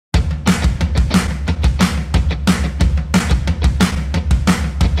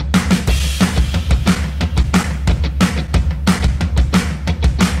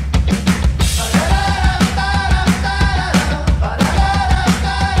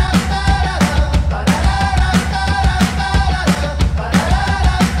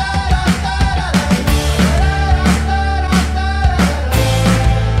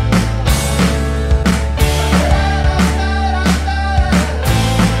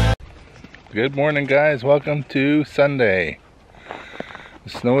Good morning, guys. Welcome to Sunday.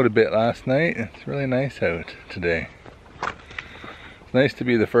 It snowed a bit last night. It's really nice out today. It's nice to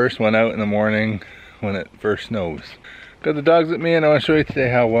be the first one out in the morning when it first snows. Got the dogs with me, and I want to show you today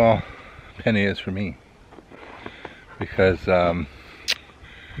how well Penny is for me. Because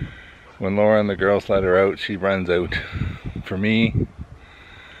when Laura and the girls let her out, she runs out for me.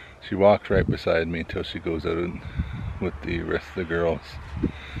 She walks right beside me until she goes out with the rest of the girls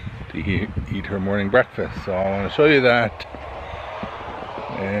to eat her morning breakfast. So I want to show you that,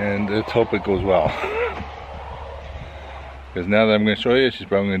 and let's hope it goes well. Because now that I'm going to show you, she's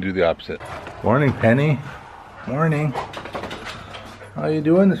probably going to do the opposite. Morning, Penny. Morning. How you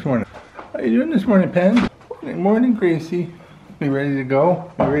doing this morning? How you doing this morning, Pen? Morning, Gracie. You ready to go?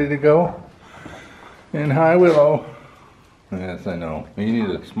 You ready to go? And hi, Willow. Yes, I know. You need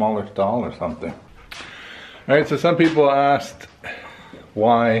a smaller stall or something. Alright, so some people asked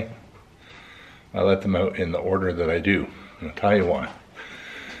why I let them out in the order that I do. I'll tell you why.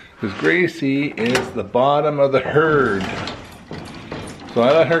 Because Gracie is the bottom of the herd. So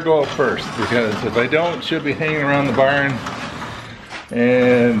I let her go out first, because if I don't, she'll be hanging around the barn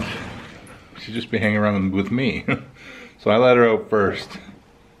and she'll just be hanging around with me. So I let her out first.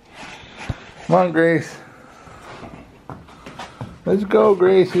 Come on, Grace. Let's go,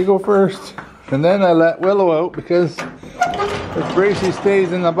 Grace. You go first. And then I let Willow out, because if Gracie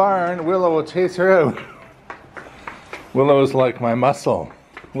stays in the barn, Willow will chase her out. Willow's like my muscle.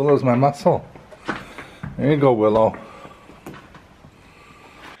 Willow's my muscle. There you go, Willow.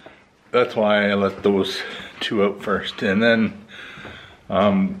 That's why I let those two out first. And then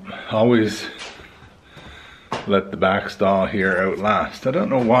always let the back stall here out last. I don't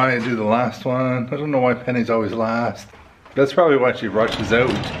know why I do the last one. I don't know why Penny's always last. That's probably why she rushes out,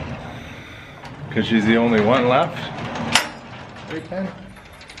 because she's the only one left. Hey, Pen,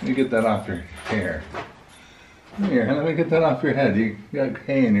 let me get that off your hair. Come here, let me get that off your head. You got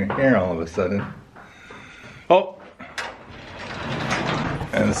hay in your hair all of a sudden. Oh!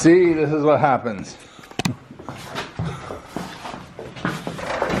 And see, this is what happens.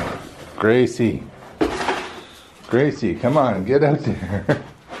 Gracie. Gracie, come on, get out there.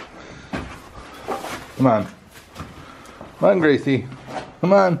 Come on. Come on, Gracie.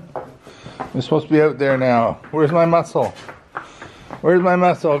 Come on. You're supposed to be out there now. Where's my muscle? Where's my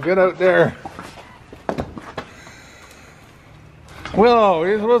muscle? Get out there. Willow,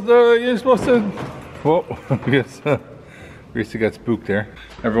 you're supposed to. Whoa, I guess Gracie got spooked there.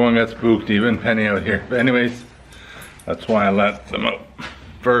 Everyone got spooked, even Penny out here. But anyways, that's why I let them out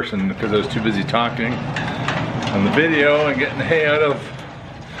first, and because I was too busy talking on the video and getting the hay out of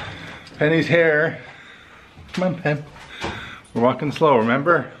Penny's hair. Come on, Pen. We're walking slow,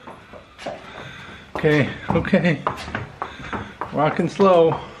 remember? Okay, okay. Walking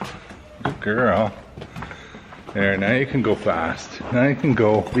slow. Good girl. There, now you can go fast. Now you can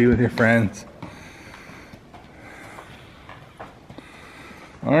go be with your friends.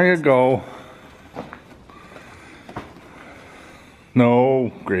 There you go.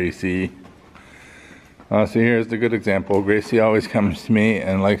 No, Gracie. So here's the good example. Gracie always comes to me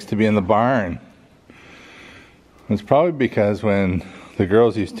and likes to be in the barn. It's probably because when the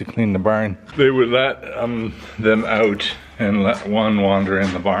girls used to clean the barn, they would let them out and let one wander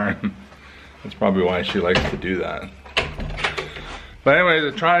in the barn. That's probably why she likes to do that. But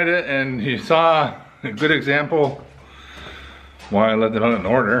anyways, I tried it, and you saw a good example why I let them out in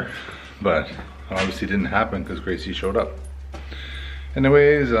order, but obviously didn't happen because Gracie showed up.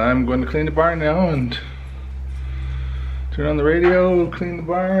 Anyways, I'm going to clean the barn now and turn on the radio, clean the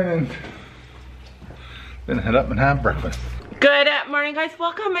barn, and then head up and have breakfast. Good morning, guys.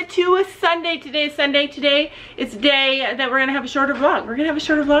 Welcome to Sunday. Today is Sunday. Today is a day that we're gonna have a shorter vlog. We're gonna have a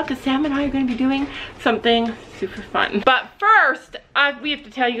shorter vlog because Sam and I are gonna be doing something super fun. But first, we have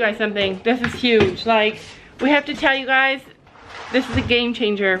to tell you guys something. This is huge. Like, we have to tell you guys, this is a game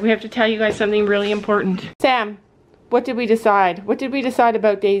changer. We have to tell you guys something really important. Sam, what did we decide? What did we decide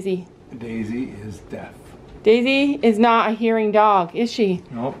about Daisy? Daisy is deaf. Daisy is not a hearing dog, is she?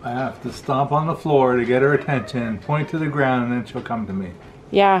 Nope, I have to stomp on the floor to get her attention, point to the ground, and then she'll come to me.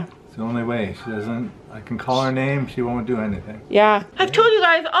 Yeah. It's the only way. She doesn't, I can call her name, she won't do anything. Yeah. I've told you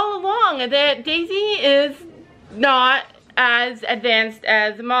guys all along that Daisy is not as advanced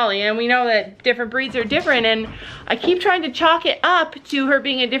as Molly, and we know that different breeds are different, and I keep trying to chalk it up to her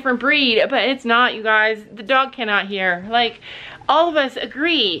being a different breed, but it's not, you guys. The dog cannot hear. Like, all of us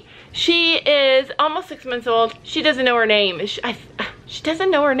agree. She is almost 6 months old. She doesn't know her name. She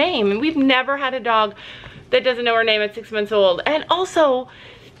doesn't know her name, and we've never had a dog that doesn't know her name at 6 months old. And also,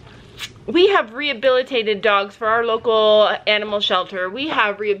 we have rehabilitated dogs for our local animal shelter. We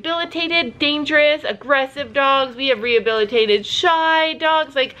have rehabilitated dangerous, aggressive dogs. We have rehabilitated shy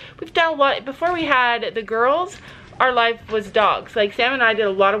dogs. Like, we've done a lot. Before we had the girls, our life was dogs. Like, Sam and I did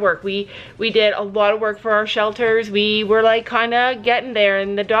a lot of work. We did a lot of work for our shelters. We were like kind of getting there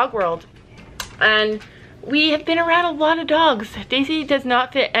in the dog world. And we have been around a lot of dogs. Daisy does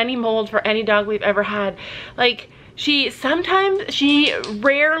not fit any mold for any dog we've ever had. Like, she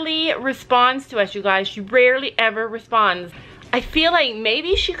rarely responds to us, you guys. She rarely ever responds. I feel like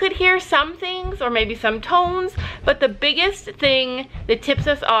maybe she could hear some things or maybe some tones, but the biggest thing that tips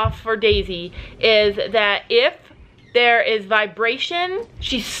us off for Daisy is that if there is vibration,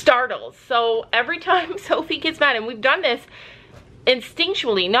 she startles. So every time Sophie gets mad, and we've done this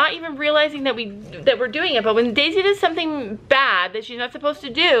instinctually, not even realizing that we're doing it, but when Daisy does something bad that she's not supposed to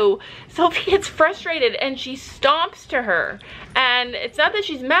do, Sophie gets frustrated and she stomps to her. And it's not that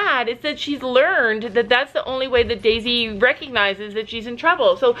she's mad, it's that she's learned that that's the only way that Daisy recognizes that she's in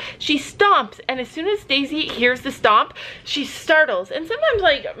trouble. So she stomps, and as soon as Daisy hears the stomp, she startles. And sometimes,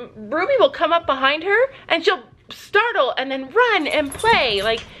 like, Ruby will come up behind her and she'll startle and then run and play.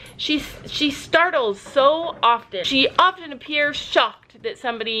 Like, she startles so often. She often appears shocked that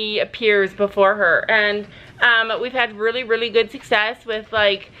somebody appears before her. And we've had really, really good success with,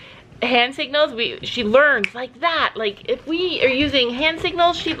 like, hand signals. She learns like that. Like, if we are using hand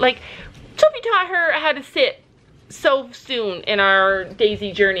signals, Sophie taught her how to sit so soon in our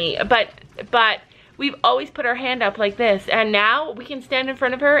Daisy journey. But we've always put our hand up like this, and now we can stand in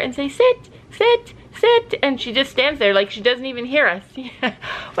front of her and say, sit, sit, sit, and she just stands there like she doesn't even hear us.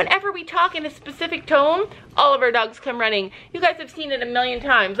 Whenever we talk in a specific tone, all of our dogs come running. You guys have seen it a million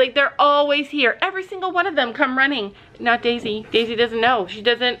times. Like, they're always here. Every single one of them come running. Not Daisy. Daisy doesn't know. She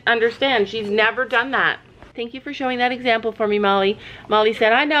doesn't understand. She's never done that. Thank you for showing that example for me, Molly. Molly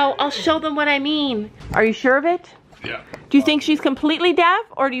said, I know. I'll show them what I mean. Are you sure of it? Yeah. Do you think she's completely deaf,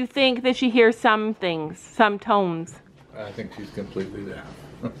 or do you think that she hears some things, some tones? I think she's completely deaf.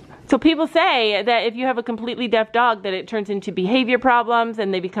 So people say that if you have a completely deaf dog, that it turns into behavior problems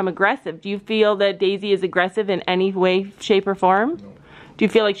and they become aggressive. Do you feel that Daisy is aggressive in any way, shape, or form? No. Do you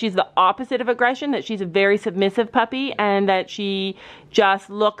feel like she's the opposite of aggression, that she's a very submissive puppy and that she just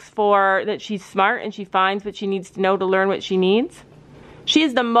looks for, that she's smart and she finds what she needs to know to learn what she needs? She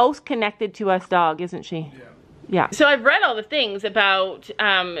is the most connected to us dog, isn't she? Yeah. Yeah. So I've read all the things about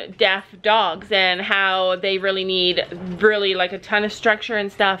deaf dogs and how they really need like a ton of structure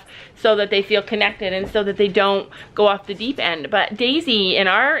and stuff so that they feel connected and so that they don't go off the deep end. But Daisy, in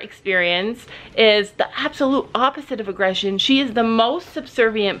our experience, is the absolute opposite of aggression. She is the most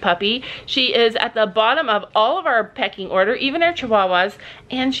subservient puppy. She is at the bottom of all of our pecking order, even our Chihuahuas,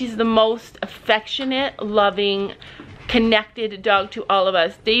 and she's the most affectionate, loving, connected dog to all of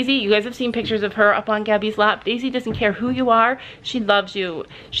us. Daisy, you guys have seen pictures of her up on Gabby's lap. Daisy doesn't care who you are. She loves you.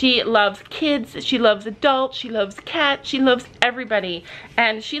 She loves kids. She loves adults. She loves cats. She loves everybody.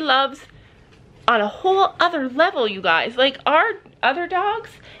 And she loves on a whole other level, you guys. Like, our other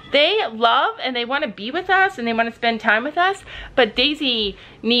dogs, they love and they want to be with us and they want to spend time with us, but Daisy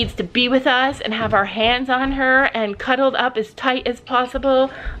needs to be with us and have our hands on her and cuddled up as tight as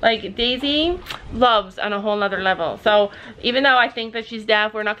possible. Like, Daisy loves on a whole nother level. So even though I think that she's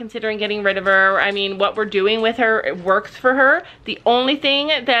deaf, we're not considering getting rid of her. I mean, what we're doing with her, it works for her. The only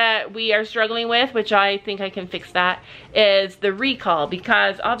thing that we are struggling with, which I think I can fix that, is the recall,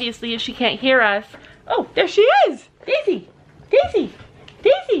 because obviously if she can't hear us, oh, there she is, Daisy, Daisy,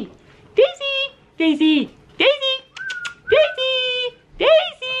 Daisy, Daisy, Daisy, Daisy, Daisy,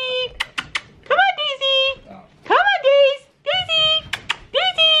 Daisy. Come on, Daisy. Come on, Daisy,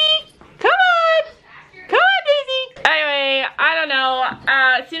 Daisy, come on. Come on, Daisy. Anyway, I don't know.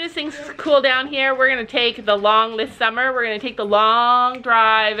 As soon as things cool down here, we're going to take the long, this summer, we're going to take the long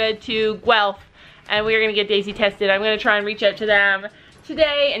drive to Guelph, and we're going to get Daisy tested. I'm going to try and reach out to them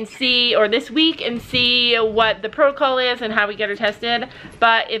today and see, or this week, and see what the protocol is and how we get her tested.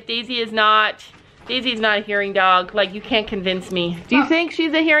 But if Daisy's not a hearing dog, like, you can't convince me. Do you think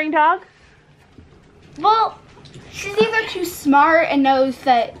she's a hearing dog? Well, she's either too smart and knows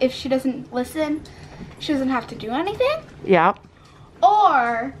that if she doesn't listen, she doesn't have to do anything. Yeah.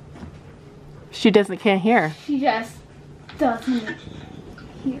 Or she can't hear. She just doesn't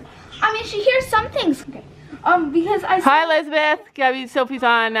hear. I mean, she hears some things. Okay. Because I. Hi, Elizabeth. Gabby, Sophie's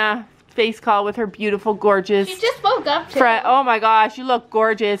on face call with her beautiful, gorgeous. She just woke up. Friend. Oh my gosh, you look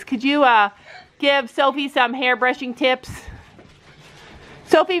gorgeous. Could you give Sophie some hair brushing tips?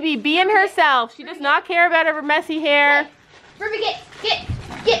 Sophie be being herself. She does not care about her messy hair. Ruby, get.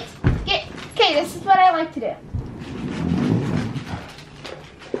 Okay, this is what I like to do.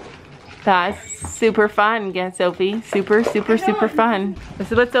 That's super fun, yeah, Sophie. Super, super, super fun.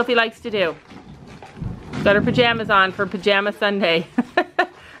 This is what Sophie likes to do. Got her pajamas on for Pajama Sunday.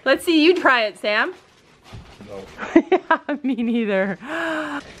 Let's see you try it, Sam. No. Yeah, me neither.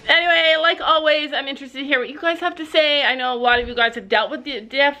 Anyway, like always, I'm interested to hear what you guys have to say. I know a lot of you guys have dealt with the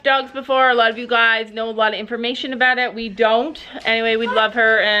deaf dogs before. A lot of you guys know a lot of information about it. We don't. Anyway, we love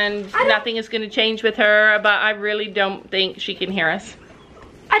her and nothing is going to change with her, but I really don't think she can hear us.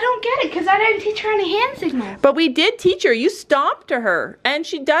 I don't get it because I didn't teach her any hand signals. But we did teach her. You stomped to her, and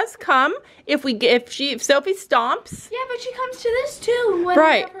she does come if Sophie stomps. Yeah, but she comes to this too when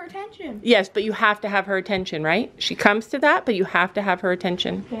Right. I have her attention. Yes, but you have to have her attention, right? She comes to that, but you have to have her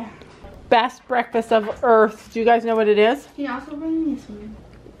attention. Yeah. Best breakfast of Earth. Do you guys know what it is? Can you also bring me a spoon?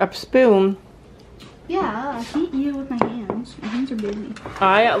 A spoon. Yeah, I can't eat it with my hands. My hands are busy.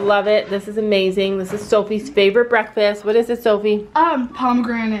 I love it. This is amazing. This is Sophie's favorite breakfast. What is it, Sophie?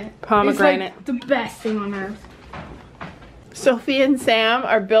 Pomegranate. Pomegranate. It's like the best thing on earth. Sophie and Sam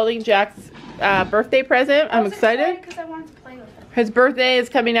are building Jack's birthday present. I'm excited. Because I wanted to play with it. His birthday is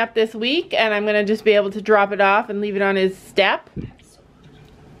coming up this week, and I'm going to just be able to drop it off and leave it on his step.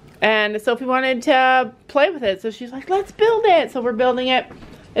 And Sophie wanted to play with it, so she's like, let's build it. So we're building it.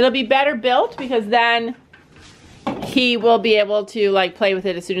 It'll be better built because then he will be able to like play with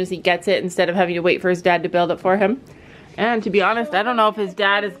it as soon as he gets it instead of having to wait for his dad to build it for him. And to be honest, I don't know if his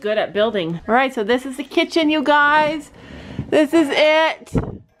dad is good at building. All right, so this is the kitchen, you guys. This is it.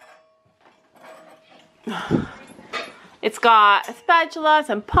 It's got a spatula,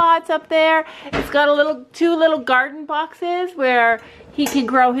 some pots up there. It's got two little garden boxes where he can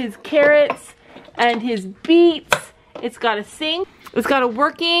grow his carrots and his beets. It's got a sink. It's got a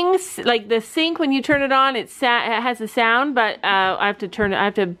working, like the sink, when you turn it on, it has a sound, but I have to turn it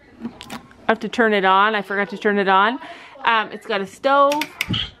on. I forgot to turn it on. It's got a stove.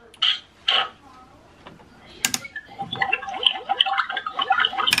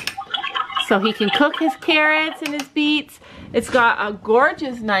 So he can cook his carrots and his beets. It's got a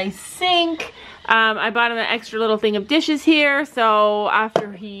gorgeous, nice sink. I bought him an extra little thing of dishes here, so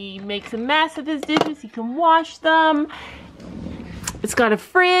after he makes a mess of his dishes, he can wash them. It's got a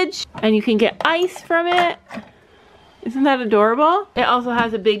fridge, and you can get ice from it. Isn't that adorable? It also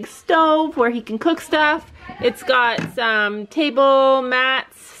has a big stove where he can cook stuff. It's got some table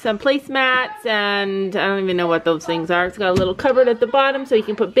mats, some placemats, and I don't even know what those things are. It's got a little cupboard at the bottom so you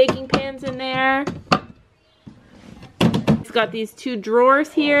can put baking pans in there. It's got these two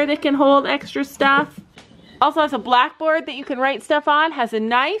drawers here that can hold extra stuff. Also has a blackboard that you can write stuff on, has a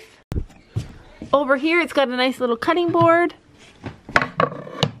knife. Over here it's got a nice little cutting board.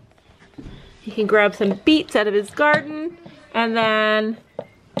 He can grab some beets out of his garden, and then,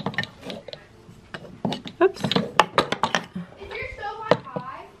 oops.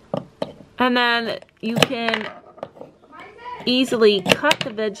 And then you can easily cut the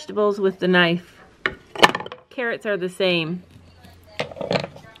vegetables with the knife. Carrots are the same.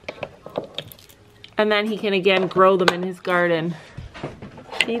 And then he can again grow them in his garden.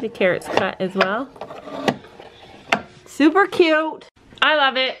 See, the carrots cut as well. Super cute. I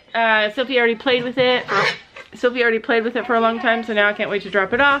love it. Sophie already played with it. Sophie already played with it for a long time, so now I can't wait to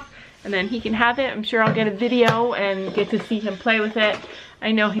drop it off. And then he can have it. I'm sure I'll get a video and get to see him play with it.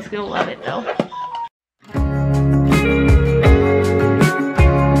 I know he's gonna love it though.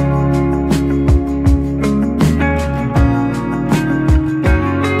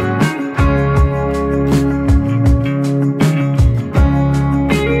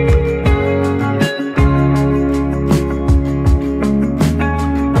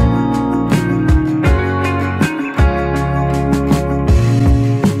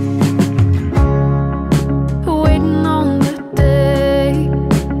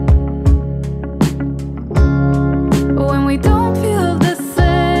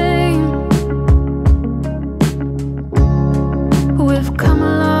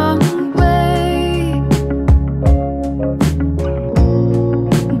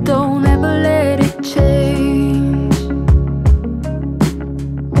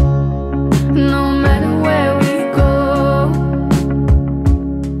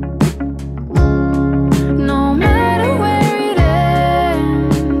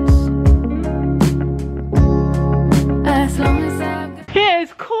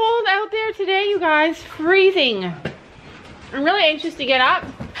 Freezing. I'm really anxious to get up.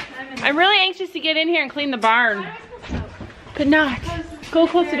 I'm really anxious to get in here and clean the barn. But not. Go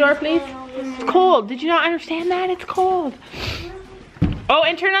close the door, please. It's cold. Did you not understand that? It's cold. Oh,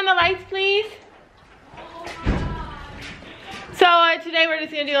 and turn on the lights, please. So today we're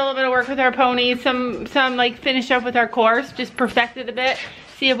just gonna do a little bit of work with our ponies. Some like finish up with our course, just perfect it a bit.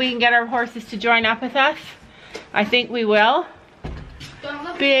 See if we can get our horses to join up with us. I think we will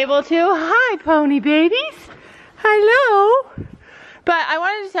be able to. Hi, pony babies. Hello. But I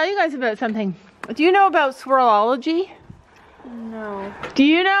wanted to tell you guys about something. Do you know about swirlology? No. Do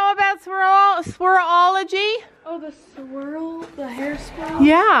you know about swirlology? Oh, the hair swirl?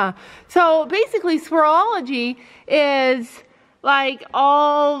 Yeah. So basically swirlology is like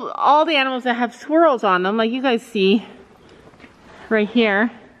all the animals that have swirls on them, like you guys see right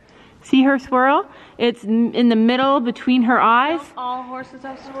here. See her swirl? It's in the middle between her eyes. Don't all horses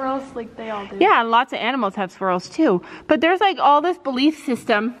have swirls? Like they all do. Yeah, and lots of animals have swirls too. But there's like all this belief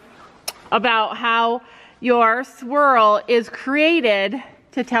system about how your swirl is created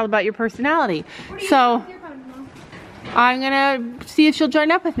to tell about your personality. So I'm gonna see if she'll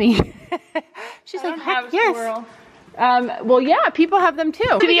join up with me. She's like, heck yes. Well, yeah, people have them too.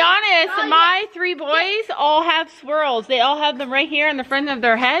 To be honest, my 3 boys all have swirls. They all have them right here in the front of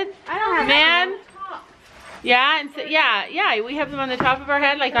their head. I don't have Man. Yeah, and so, yeah, we have them on the top of our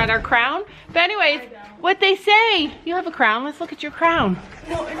head, like on our crown. But anyways, what they say, you have a crown. Let's look at your crown.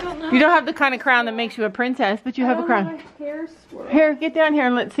 No, I don't know. You don't have the kind of crown that makes you a princess, but you have a crown. Hair swirl. Here, get down here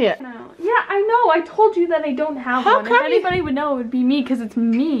and let's see it. No. Yeah, I know. I told you that I don't have one. come If anybody would know, it would be me because it's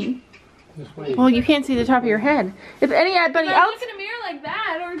me. Well, you can't see the top of your head. If anybody If I else, look in a mirror like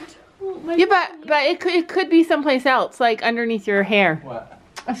that, or yeah, but it could be someplace else, like underneath your hair. What?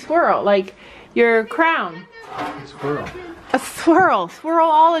 A swirl, like your crown. Squirrel. A swirl,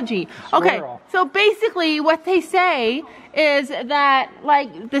 swirlology. Okay, Swirl. so basically what they say is that,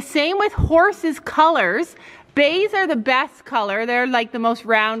 like, the same with horses' colors. Bays are the best color. They're like the most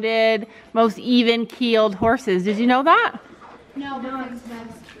rounded, most even-keeled horses. Did you know that? No, because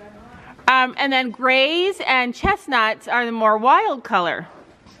that's And then grays and chestnuts are the more wild color.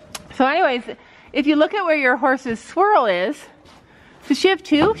 So anyways, if you look at where your horse's swirl is, does she have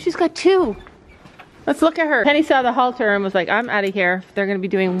 2? She's got 2. Let's look at her. Penny saw the halter and was like, I'm out of here. They're going to be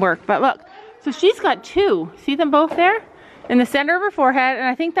doing work. But look, so she's got 2. See them both there? In the center of her forehead. And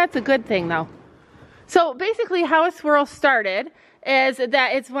I think that's a good thing though. So basically how a swirl started is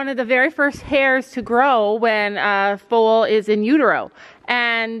that it's one of the very first hairs to grow when a foal is in utero.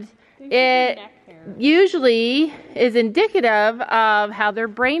 And it usually is indicative of how their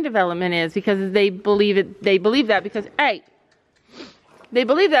brain development is, because they believe that because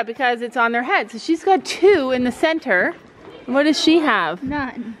it's on their head. So she's got 2 in the center. What does she have?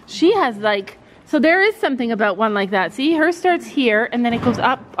 none. She has like, so there is something about one like that. See, hers starts here and then it goes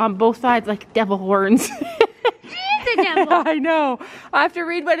up on both sides like devil horns. She's a devil. I know. I have to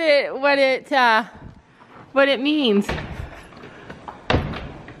read what it means.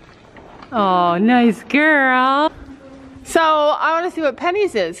 Oh, nice girl. So I want to see what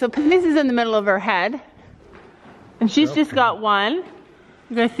Penny's is. So Penny's is in the middle of her head. And she's just got 1.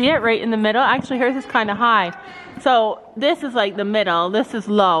 You guys see it right in the middle? Actually, hers is kind of high. So this is like the middle. This is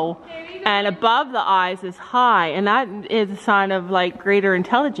low. And above the eyes is high. And that is a sign of like greater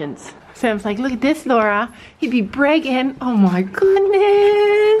intelligence. Sam's like, look at this, Laura. He'd be bragging. Oh my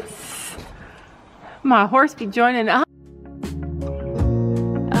goodness. My horse be joining up.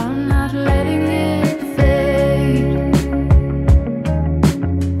 Letting it fade.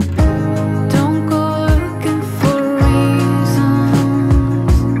 Don't go looking for reasons,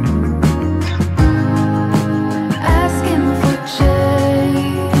 asking for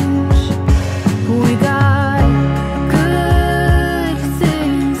change. We got good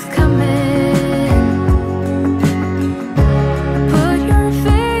things coming. Put your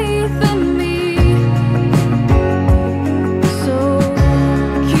faith in me. So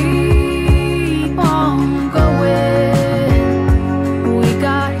keep on going. We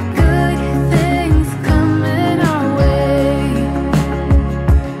got good things coming our way.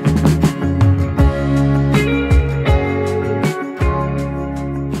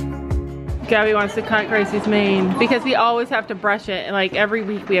 Gabby wants to cut Gracie's mane because we always have to brush it. Like every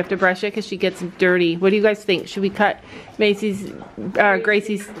week we have to brush it because she gets dirty. What do you guys think? Should we cut Gracie's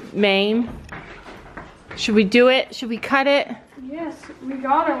mane? Should we do it? Should we cut it? Yes, we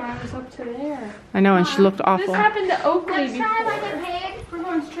got her when I was up to there. I know, and she looked This awful. happened to Oakley Next before. time I get paid, we're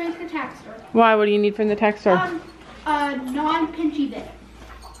going straight to the tax store. Why? What do you need from the tax store? A non-pinchy bit.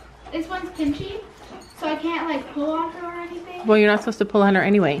 This one's pinchy, so I can't like pull on her or anything. Well, you're not supposed to pull on her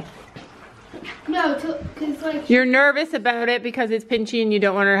anyway. No, because like You're nervous about it because it's pinchy and you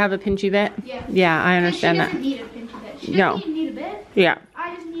don't want her to have a pinchy bit? yeah. Yeah, I She understand doesn't that. need a pinchy bit. She No. doesn't even need a bit. Yeah.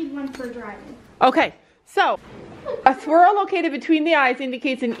 I just need one for driving. Okay, so A swirl located between the eyes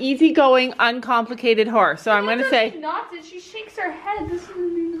indicates an easygoing, uncomplicated horse. So I'm going to say knots and she shakes her head. This is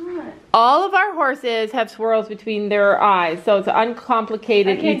not. all of our horses have swirls between their eyes. So it's an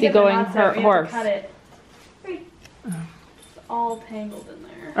uncomplicated, easygoing horse. Cut it. It's all tangled in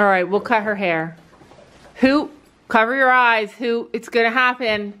there. All right, we'll cut her hair. Hoot, cover your eyes. Hoot, it's going to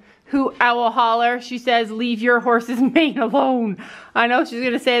happen. Hoot, owl holler. She says, leave your horse's mane alone. I know she's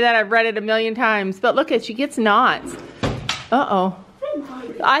going to say that. I've read it a million times. But look at, she gets knots. Uh-oh.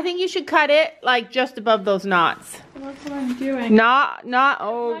 I think you should cut it like just above those knots. That's what I'm doing. Not,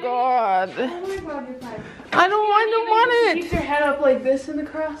 oh God. Oh my God, you're fine. I don't want She keeps it. her head up like this in the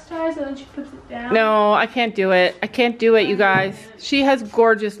cross ties and then she puts it down. No, I can't do it. I can't do it, you guys. She has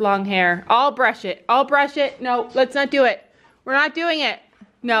gorgeous long hair. I'll brush it. I'll brush it. No, let's not do it. We're not doing it.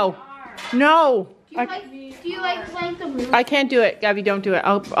 No. No. Do you like playing the moon? I can't do it. Gabby, don't do it.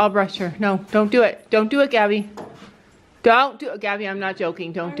 I'll brush her. No, don't do it. Don't do it, Gabby. Don't do it. Gabby, I'm not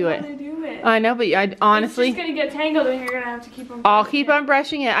joking. Don't do I it. want to do it. I know, but I honestly, It's just going to get tangled and you're going to have to keep on I'll keep on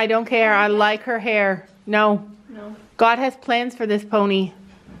brushing it. I don't care. I like her hair. No. No. God has plans for this pony.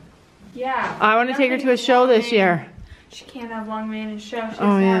 Yeah. I want to take her to a show this year. She can't have long mane and show. She has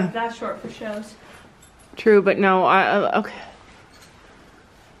Oh, to yeah. have that short for shows. True, but no. Okay.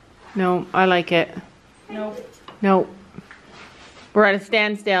 No, I like it. Nope. No. We're at a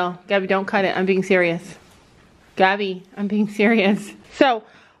standstill. Gabby, don't cut it. I'm being serious. Gabby, I'm being serious. So,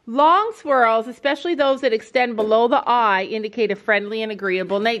 long swirls, especially those that extend below the eye, indicate a friendly and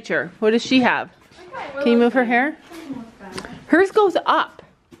agreeable nature. What does she have? Can you move her hair? Hers goes up.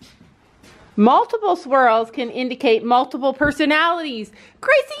 Multiple swirls can indicate multiple personalities.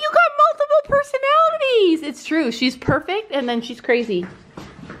 Gracie, you got multiple personalities. It's true. She's perfect and then she's crazy.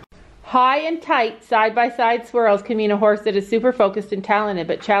 High and tight, side-by-side swirls can mean a horse that is super focused and talented,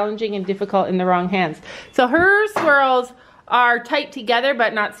 but challenging and difficult in the wrong hands. So her swirls are tight together,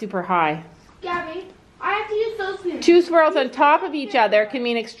 but not super high. Gabby, I have to use those things. Two swirls on top of each other can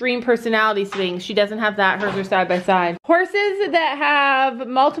mean extreme personality swings. She doesn't have that. Hers are side-by-side. Horses that have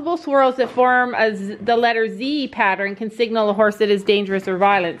multiple swirls that form the letter Z pattern can signal a horse that is dangerous or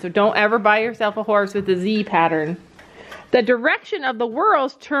violent. So don't ever buy yourself a horse with a Z pattern. The direction of the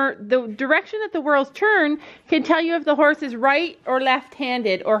whirls turn, the direction that the whirls turn can tell you if the horse is right or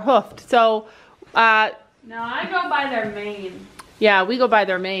left-handed or hoofed. So, No, I go by their mane. yeah, we go by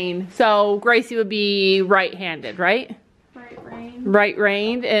their mane. So Gracie would be right-handed, right? Right rein.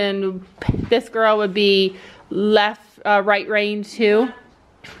 Right-reined, and this girl would be right-reined too.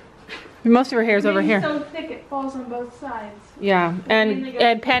 Most of her hair's over here. It's so thick it falls on both sides. Yeah,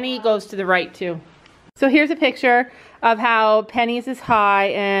 and Penny goes to the right too. So here's a picture of how Penny's is high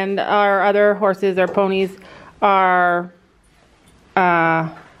and our other horses, our ponies, are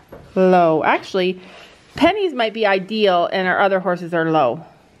low. Actually, Penny's might be ideal and our other horses are low.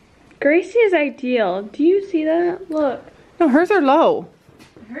 Gracie is ideal. Do you see that? Look. No, hers are low.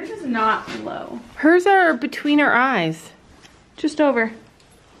 Hers is not low. Hers are between her eyes. Just over.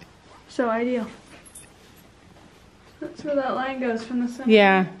 So ideal. That's where that line goes from the center.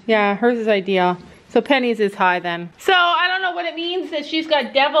 Yeah, hers is ideal. So Penny's is high then. So I don't know what it means that she's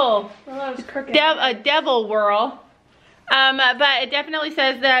got Well, that was crooked. a devil whirl. But it definitely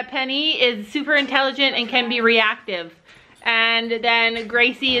says that Penny is super intelligent and can be reactive. And then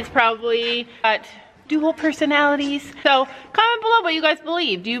Gracie is probably got dual personalities. So comment below what you guys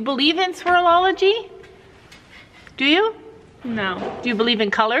believe. Do you believe in swirlology? Do you? No. Do you believe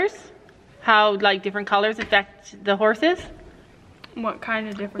in colors? How like different colors affect the horses? What kind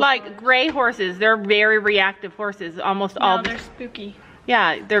of different Like colors? gray horses, they're very reactive horses. Almost all. No, they're spooky.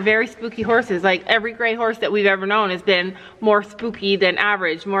 Yeah, they're very spooky horses. Like every gray horse that we've ever known has been more spooky than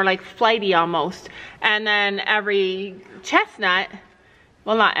average, more like flighty almost. And then every chestnut,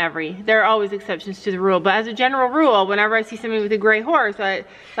 well not every, there are always exceptions to the rule, but as a general rule, whenever I see somebody with a gray horse, I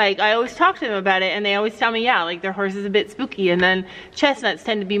always talk to them about it and they always tell me, yeah, like their horse is a bit spooky. And then chestnuts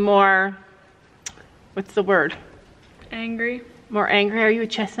tend to be more, what's the word? Angry. More angry. Are you a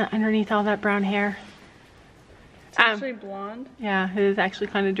chestnut underneath all that brown hair? It's actually blonde. Yeah, it is actually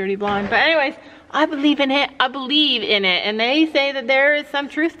kind of dirty blonde. But anyways, I believe in it. I believe in it. And they say that there is some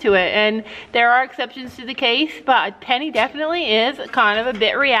truth to it. And there are exceptions to the case. But Penny definitely is kind of a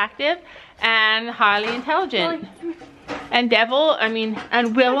bit reactive and highly intelligent. And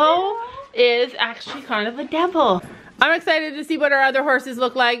and Willow is actually kind of a devil. I'm excited to see what our other horses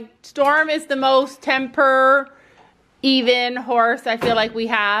look like. Storm is the most temper even horse I feel like we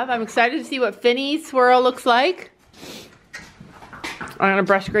have. I'm excited to see what Finny's swirl looks like. I'm gonna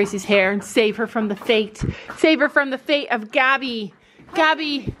brush Gracie's hair and save her from the fate. Save her from the fate of Gabby.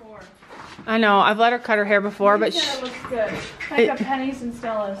 Gabby. I know. I've let her cut her hair before, but it looks good. Like a Penny's and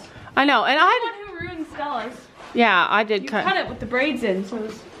Stella's. I know. And I The one who ruined Stella's. yeah, I did You cut. cut it with the braids in, so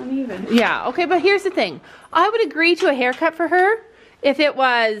it's uneven. Yeah, okay, but here's the thing. I would agree to a haircut for her if it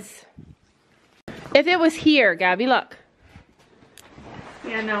was here, Gabby, look.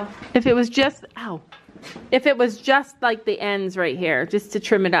 Yeah, no. If it was just, ow. If it was just like the ends right here, just to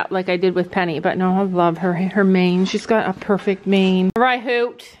trim it up like I did with Penny. But no, I love her mane. She's got a perfect mane. All right,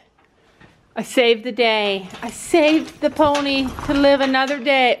 Hoot. I saved the day. I saved the pony to live another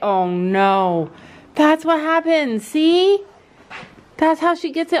day. Oh no. That's what happens, see? That's how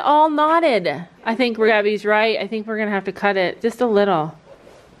she gets it all knotted. I think Gabby's right. I think we're gonna have to cut it just a little.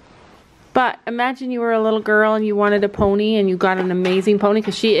 But imagine you were a little girl and you wanted a pony and you got an amazing pony,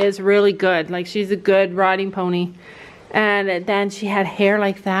 because she is really good. Like, she's a good riding pony. And then she had hair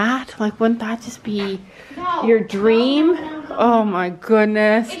like that. Like, wouldn't that just be your dream? No. Oh my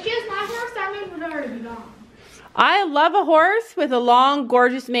goodness. If she was my horse, that mane would already be gone. I love a horse with a long,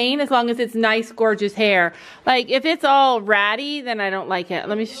 gorgeous mane as long as it's nice, gorgeous hair. Like, if it's all ratty, then I don't like it.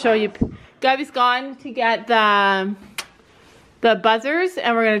 Let me show you. Gabby's gone to get the buzzers,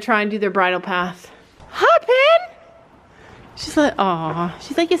 and we're gonna try and do their bridle path. Hi, Pen! She's like, aw.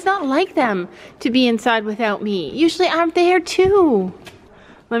 She's like, it's not like them to be inside without me. Usually I'm there too.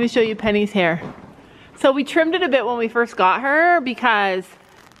 Let me show you Penny's hair. So we trimmed it a bit when we first got her because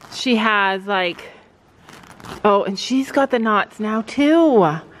she has like, oh, and she's got the knots now too.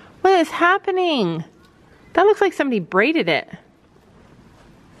 What is happening? That looks like somebody braided it.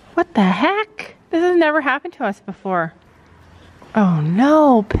 What the heck? This has never happened to us before. Oh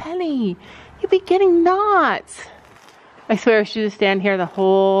no, Penny, you'll be getting knots. I swear she would stand here her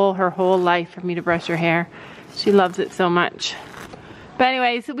whole life for me to brush her hair. She loves it so much. But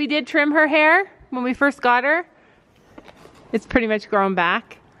anyway, so we did trim her hair when we first got her. It's pretty much grown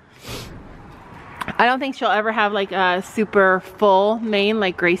back. I don't think she'll ever have like a super full mane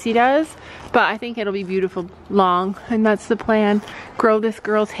like Gracie does, but I think it'll be beautiful long, and that's the plan. Grow this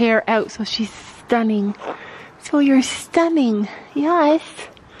girl's hair out so she's stunning. So you're stunning. Yes.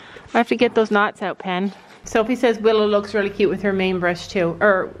 I have to get those knots out, Pen. Sophie says Willow looks really cute with her mane brush too.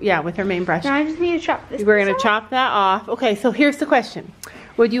 Or, yeah, with her mane brush. Now I just need to chop this. We're going to chop that off. Okay, so here's the question.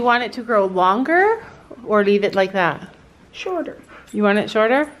 Would you want it to grow longer or leave it like that? Shorter. You want it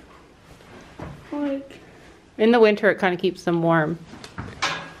shorter? Like. In the winter, it kind of keeps them warm.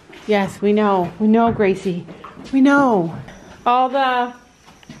 Yes, we know. We know, Gracie. We know. All the...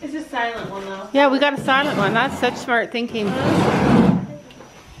 It's a silent one though. Yeah, we got a silent one. That's such smart thinking.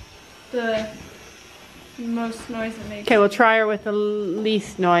 The most noise it makes. Okay, we'll try her with the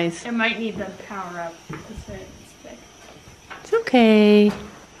least noise. It might need the power up. It's thick. It's okay.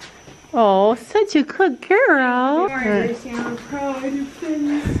 Oh, such a good girl. Don't worry, Gracie, I'm a pro. I do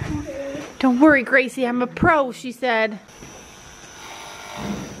things. Don't worry, Gracie, I'm a pro, she said.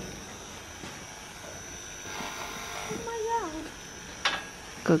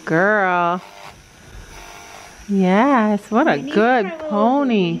 Good girl. Yes, what a good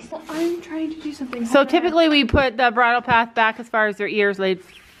pony. Well, I'm trying to do something. So typically we put the bridle path back as far as their ears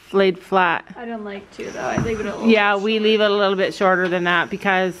laid flat. I don't like to though. I leave it a little. Yeah, we leave it a little bit shorter than that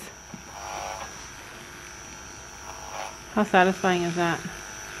because how satisfying is that?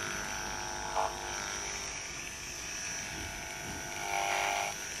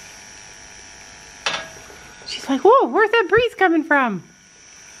 She's like, whoa, where's that breeze coming from?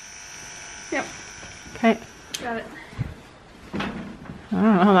 Yep. Okay. Got it. I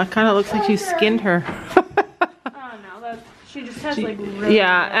don't know, that kind of looks like you skinned her. Oh no, she just has like really.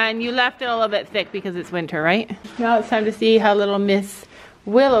 Yeah, and you left it a little bit thick because it's winter, right? Now it's time to see how little Miss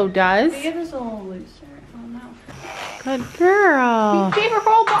Willow does. Get this a little looser. Oh no. Good girl. You shave her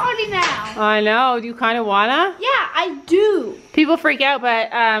whole body now. I know. Do you kind of wanna? Yeah, I do. People freak out,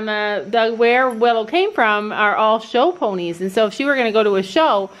 but where Willow came from are all show ponies, and so if she were gonna go to a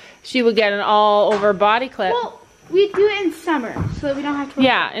show, she would get an all-over body clip. Well, we do it in summer, so that we don't have to.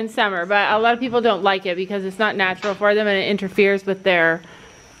 Yeah, in summer, but a lot of people don't like it because it's not natural for them and it interferes with their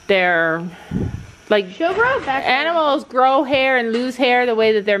like She'll grow back. animals grow hair and lose hair the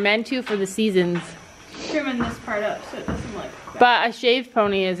way that they're meant to for the seasons. Trimming this part up so it doesn't look bad. But a shaved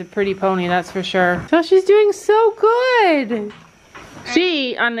pony is a pretty pony, that's for sure. So she's doing so good.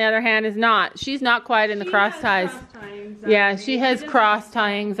 She, on the other hand, is not. She's not quite in the cross ties. Yeah, she has cross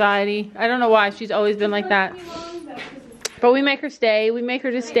tie anxiety. I don't know why. She's always been like that. But we make her stay. We make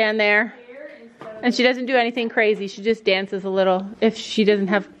her just stand there. And she doesn't do anything crazy. She just dances a little if she doesn't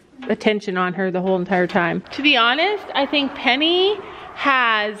have attention on her the whole entire time. To be honest, I think Penny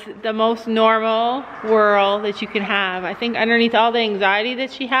has the most normal whirl that you can have. I think underneath all the anxiety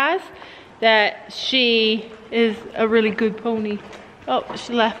that she has, that she is a really good pony. Oh,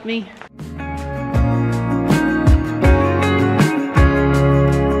 she left me.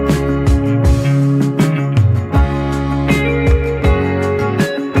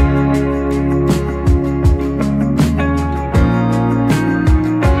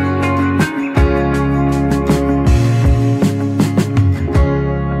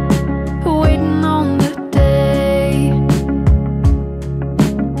 Waiting on the day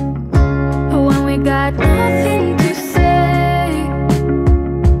when we got nothing to say,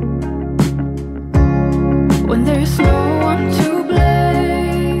 when there's no one to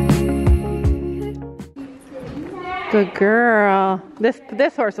blame. Good girl.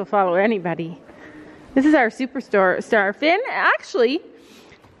 This horse will follow anybody. This is our superstar Finn. Actually,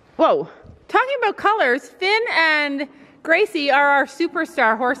 whoa. Talking about colors, Finn and Gracie are our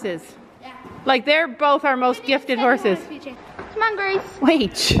superstar horses. Yeah. Like they're both our most gifted horses. Come on, Grace.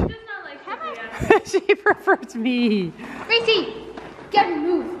 Wait. Come on. She prefers me. Gracie, get her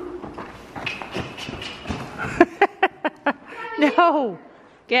move. No.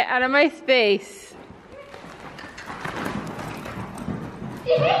 Get out of my space.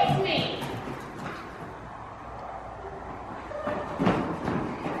 She hates me.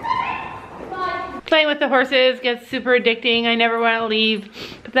 Playing with the horses gets super addicting. I never want to leave.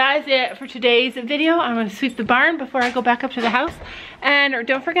 But that is it for today's video. I'm going to sweep the barn before I go back up to the house. And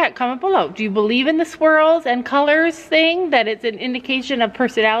don't forget, comment below. Do you believe in the swirls and colors thing? That it's an indication of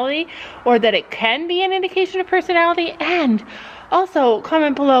personality? Or that it can be an indication of personality? And also,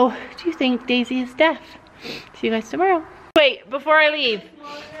 comment below, do you think Daisy is deaf? See you guys tomorrow. Wait, before I leave.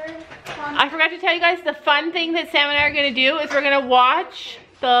 I forgot to tell you guys the fun thing that Sam and I are going to do is we're going to watch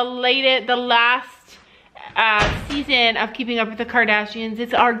the last season of Keeping Up with the Kardashians.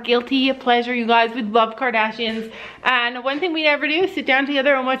 It's our guilty pleasure, you guys. We love Kardashians. And one thing we never do is sit down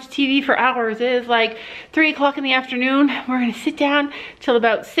together and watch TV for hours. It is like 3 o'clock in the afternoon. We're gonna sit down till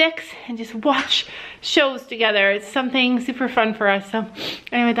about 6 and just watch shows together. It's something super fun for us. So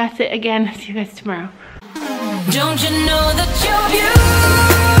anyway, that's it again. See you guys tomorrow. Don't you know that you're beautiful,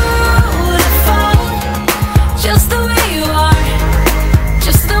 just the way